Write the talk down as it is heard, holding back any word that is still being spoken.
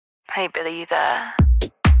Hey Billie, you there?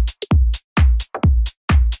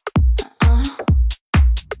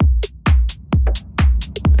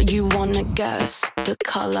 You wanna guess the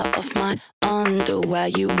color of my underwear?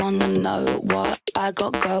 You wanna know what I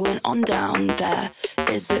got going on down there?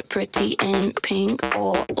 Is it pretty in pink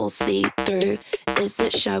or all see-through? Is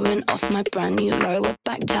it showing off my brand new lower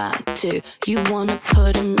back tattoo? You wanna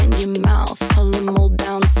put them in your mouth, pull them all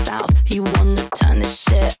down south. You wanna turn this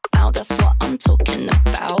shit out, that's what I'm talking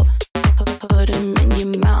about. Put them in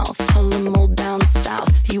your mouth, pull them all down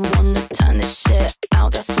south. You wanna turn this shit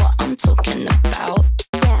out, that's what I'm talking about.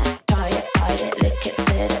 Try it, lick it,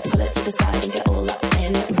 spit it, pull it to the side and get all up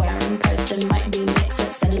in it. Wearing poster, might remix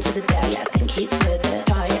it, send him to the day, I think he's with it.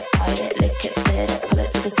 Try it, lick it, spit it, pull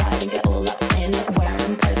it to the side and get all up in it.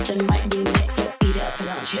 Wearing poster, might remix it, eat it up for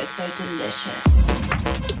lunch, it's so delicious.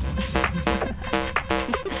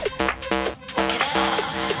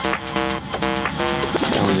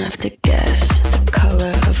 Don't have to guess the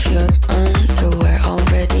color of your underwear.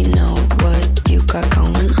 Already know what you got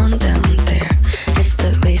going on down there. It's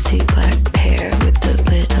the lacy black pair with the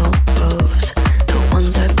little bows, the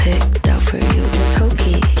ones I picked out for you in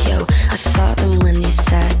Tokyo. I saw them when you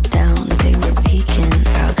sat down, they were peeking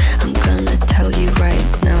out. I'm gonna tell you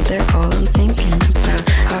right now, they're all I'm thinking about.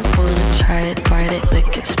 I wanna try it, bite it,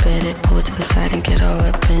 lick it, spit it, pull it to the side and get all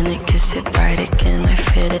up in it. Kiss it right again, I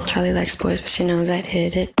fit it. Charlie likes boys, but she knows I'd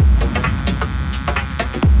hit it.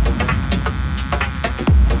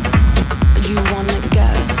 You wanna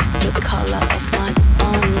guess the color of my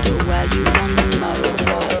underwear? You wanna know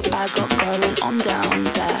what I got going on down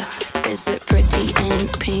there? Is it pretty in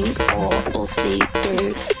pink or all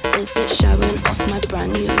see-through? Is it showing off my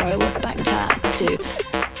brand new lower back tattoo?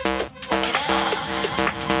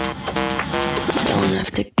 Don't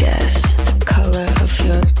have to guess the color of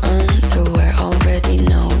your underwear. Already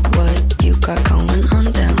know what you got going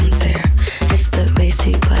on down there. It's the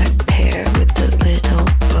lacy black pair with the little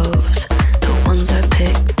bows, the ones I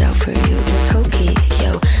picked out for you in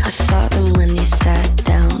Tokyo. I saw them when you sat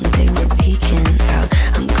down, they were peeking out.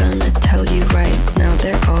 I'm gonna tell you right now,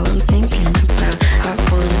 they're all I'm thinking about. I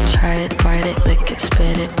wanna try it, bite it, lick it,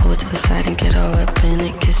 spit it, pull it to the side and get all up in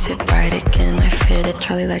it. Kiss it right again, I fit it.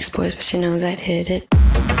 Charlie likes boys, but she knows I'd hit it.